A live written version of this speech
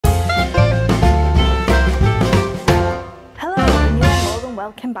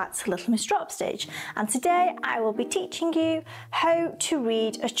welcome back to Little Miss Dropstitch, and today I will be teaching you how to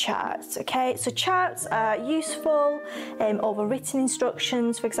read a chart. Okay, so charts are useful over written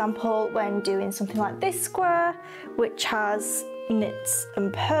instructions, for example when doing something like this square which has knits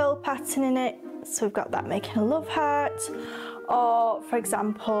and purl pattern in it, so we've got that making a love heart, or for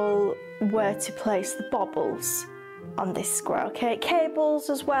example where to place the bobbles on this square. Okay,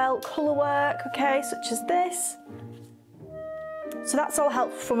 cables as well, colour work, okay, such as this. So that's all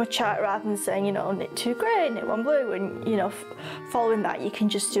helpful from a chart rather than saying, you know, knit two grey, knit one blue, and you know, following that you can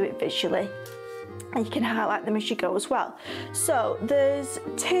just do it visually. And you can highlight them as you go as well. So there's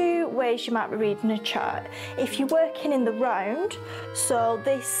two ways you might be reading a chart. If you're working in the round, so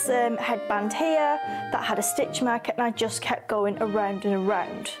this headband here, that had a stitch mark and I just kept going around and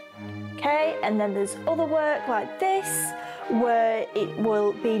around. Okay, and then there's other work like this, where it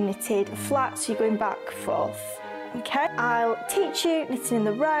will be knitted flat, so you're going back and forth. Okay, I'll teach you knitting in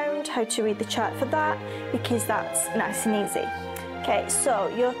the round, how to read the chart for that, because that's nice and easy. Okay, so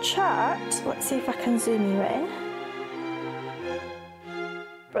your chart, let's see if I can zoom you in.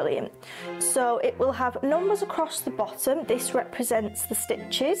 Brilliant. So it will have numbers across the bottom. This represents the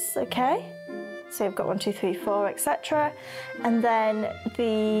stitches, okay? So you've got 1, 2, 3, 4, etc. And then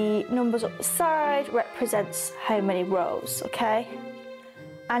the numbers up the side represents how many rows, okay?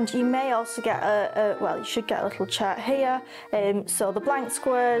 And you may also get well, you should get a little chart here. So the blank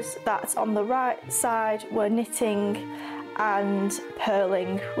squares, that's on the right side, we're knitting and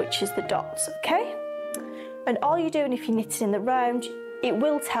purling, which is the dots, okay? And all you're doing if you're knitting in the round, it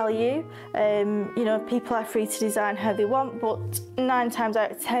will tell you, you know, people are free to design how they want, but 9 times out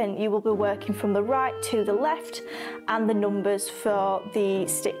of 10 you will be working from the right to the left, and the numbers for the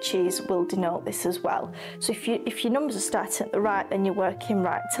stitches will denote this as well. So if your numbers are starting at the right, then you're working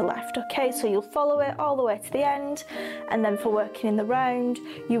right to left, okay? So you'll follow it all the way to the end, and then for working in the round,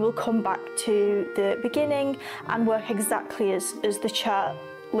 you will come back to the beginning and work exactly as the chart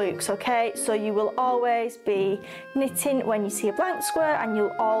looks, okay? So you will always be knitting when you see a blank square, and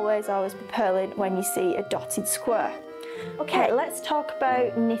you'll always be purling when you see a dotted square. Okay, let's talk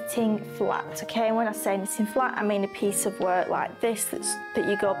about knitting flat, okay? And when I say knitting flat, I mean a piece of work like this that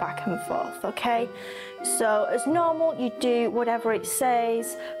you go back and forth, okay? So as normal, you do whatever it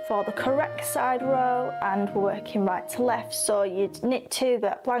says for the correct side row, and we're working right to left. So you'd knit 2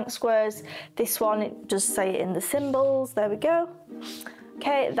 blank squares. This one, it does say it in the symbols, there we go.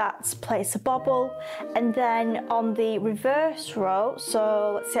 Okay, that's place a bobble, and then on the reverse row,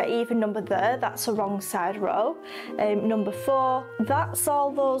 so let's say even number there, that's a wrong side row. Number 4, that's all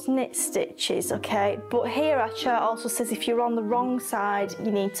those knit stitches, okay? But here our chart also says if you're on the wrong side,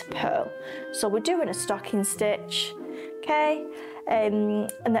 you need to purl. So we're doing a stocking stitch, okay? And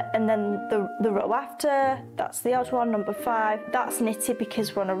then the row after, that's the odd one, number 5, that's knitted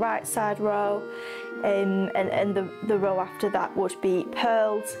because we're on a right side row, and the row after that would be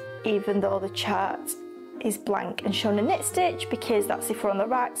purled, even though the chart is blank and showing a knit stitch, because that's if we're on the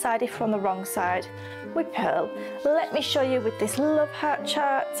right side. If we're on the wrong side, we purl. Let me show you with this love heart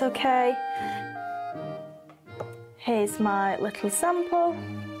chart, okay? Here's my little sample.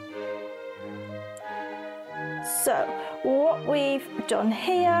 So what we've done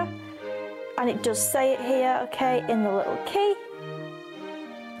here, and it does say it here, okay, in the little key.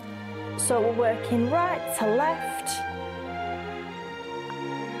 So we're working right to left.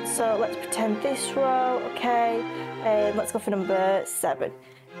 So let's pretend this row, okay, let's go for number 7.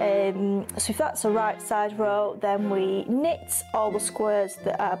 So if that's a right side row, then we knit all the squares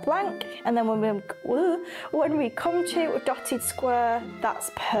that are blank, and then when we come to a dotted square,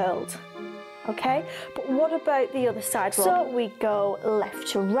 that's purled. Okay, but what about the other side row? So we go left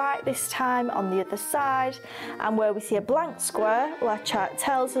to right this time on the other side, and where we see a blank square, well, our chart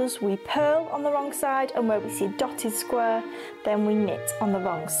tells us we purl on the wrong side, and where we see a dotted square, then we knit on the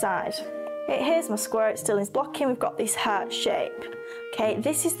wrong side. Okay, here's my square, it still is blocking, we've got this heart shape. Okay,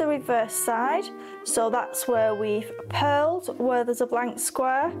 this is the reverse side, so that's where we've purled where there's a blank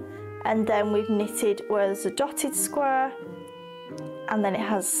square, and then we've knitted where there's a dotted square, and then it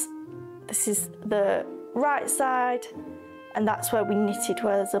has, this is the right side, and that's where we knitted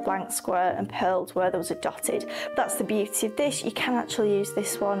where there's a blank square and purled where there was a dotted. That's the beauty of this, you can actually use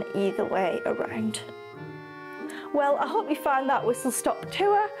this one either way around. Well, I hope you find that whistle-stop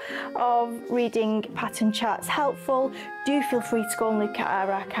tour of reading pattern charts helpful. Do feel free to go and look at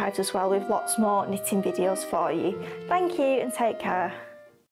our archives as well, with lots more knitting videos for you. Thank you and take care.